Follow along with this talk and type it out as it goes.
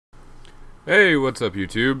Hey, what's up,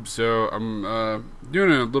 YouTube? So I'm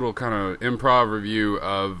doing a little kind of improv review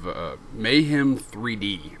of Mayhem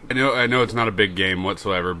 3D. I know it's not a big game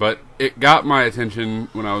whatsoever, but it got my attention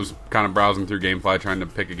when I was kind of browsing through GameFly trying to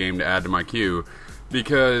pick a game to add to my queue,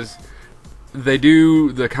 because they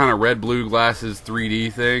do the kind of red-blue glasses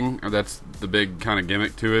 3D thing. Or that's the big kind of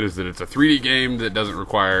gimmick to it, is that it's a 3D game that doesn't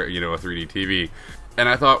require, a 3D TV. And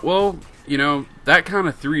I thought, well, that kind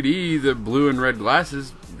of 3D, the blue and red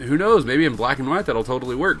glasses, who knows, maybe in black and white that'll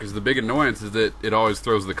totally work, because the big annoyance is that it always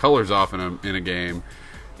throws the colors off in a game.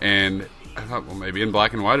 And I thought, well, maybe in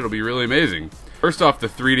black and white it'll be really amazing. First off, the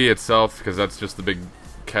 3D itself, because that's just the big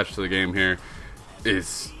catch to the game here,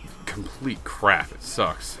 is complete crap. It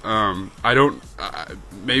sucks. Maybe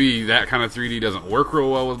that kind of 3D doesn't work real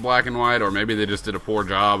well with black and white, or maybe they just did a poor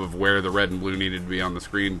job of where the red and blue needed to be on the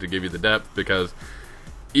screen to give you the depth, because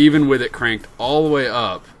even with it cranked all the way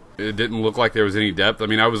up, it didn't look like there was any depth. I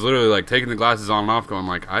mean, I was literally like taking the glasses on and off going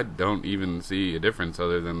like, I don't even see a difference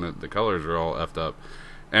other than the colors are all effed up.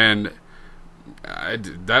 And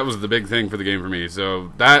that was the big thing for the game for me.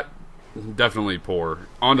 So that, definitely poor.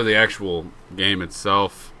 Onto the actual game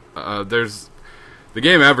itself. The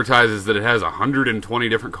game advertises that it has 120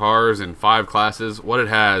 different cars in 5 classes. What it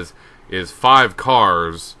has is 5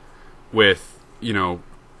 cars with,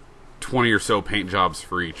 20 or so paint jobs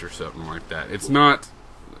for each or something like that.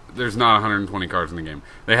 There's not 120 cars in the game.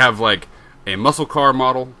 They have like a muscle car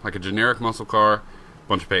model, like a generic muscle car,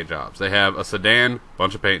 bunch of paint jobs. They have a sedan,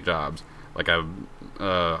 bunch of paint jobs. Like a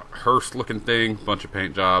hearse looking thing, bunch of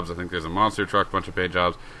paint jobs. I think there's a monster truck, bunch of paint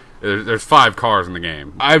jobs. There's 5 cars in the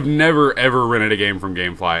game. I've never ever rented a game from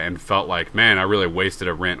GameFly and felt like, man, I really wasted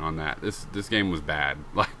a rent on that. This game was bad.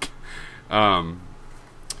 Like,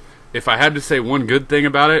 if I had to say one good thing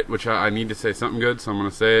about it, which I need to say something good, so I'm going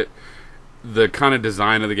to say it, the kind of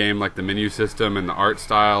design of the game, like the menu system and the art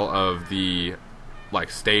style of the like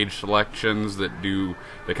stage selections they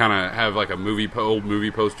kind of have like a old movie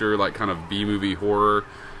poster, like kind of B-movie horror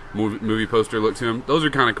movie poster look to them. Those are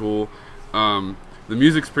kind of cool. The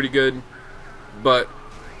music's pretty good, but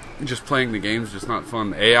just playing the game's just not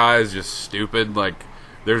fun. The AI is just stupid. Like,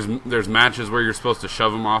 there's matches where you're supposed to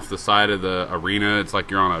shove them off the side of the arena. It's like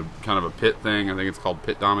you're on a kind of a pit thing. I think it's called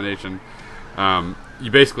pit domination. You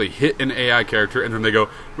basically hit an AI character, and then they go,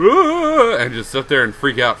 "Aah!" and just sit there and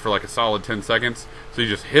freak out for like a solid 10 seconds. So you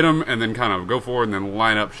just hit them, and then kind of go forward, and then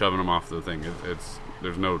line up shoving them off the thing.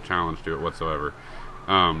 There's no challenge to it whatsoever.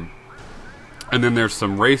 And then there's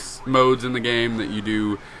some race modes in the game that you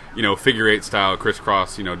do, figure 8 style,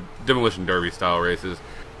 crisscross, demolition derby style races.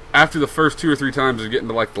 After the first 2 or 3 times of getting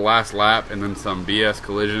to like the last lap, and then some BS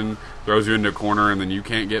collision throws you into a corner, and then you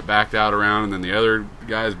can't get backed out around, and then the other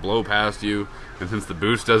guys blow past you. And since the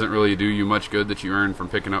boost doesn't really do you much good that you earn from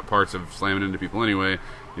picking up parts of slamming into people anyway,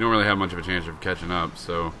 you don't really have much of a chance of catching up.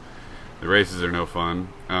 So the races are no fun.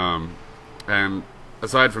 And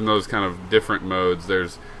aside from those kind of different modes,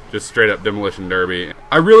 there's just straight up demolition derby.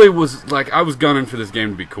 I really was like, I was gunning for this game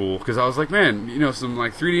to be cool, because I was like, man, some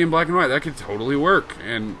like 3D and black and white, that could totally work.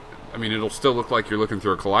 And I mean, it'll still look like you're looking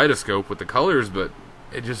through a kaleidoscope with the colors, but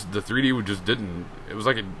the 3D just didn't, it was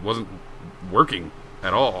like it wasn't working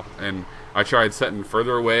at all. And I tried setting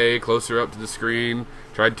further away, closer up to the screen,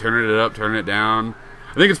 tried turning it up, turning it down.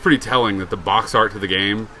 I think it's pretty telling that the box art to the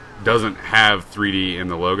game doesn't have 3D in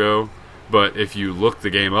the logo. But if you look the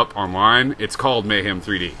game up online, it's called Mayhem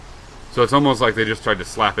 3D. So it's almost like they just tried to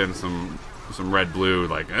slap in some red-blue,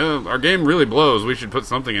 like, our game really blows, we should put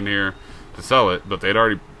something in here to sell it. But they'd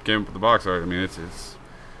already came up with the box art. I mean, it's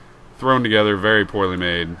thrown together, very poorly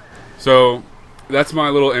made. So that's my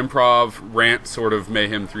little improv rant sort of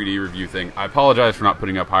Mayhem 3D review thing. I apologize for not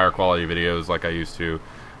putting up higher quality videos like I used to.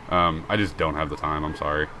 I just don't have the time, I'm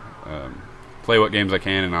sorry. Play what games I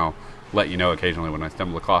can, and I'll let you know occasionally when I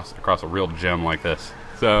stumble across a real gem like this.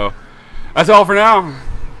 So that's all for now.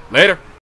 Later.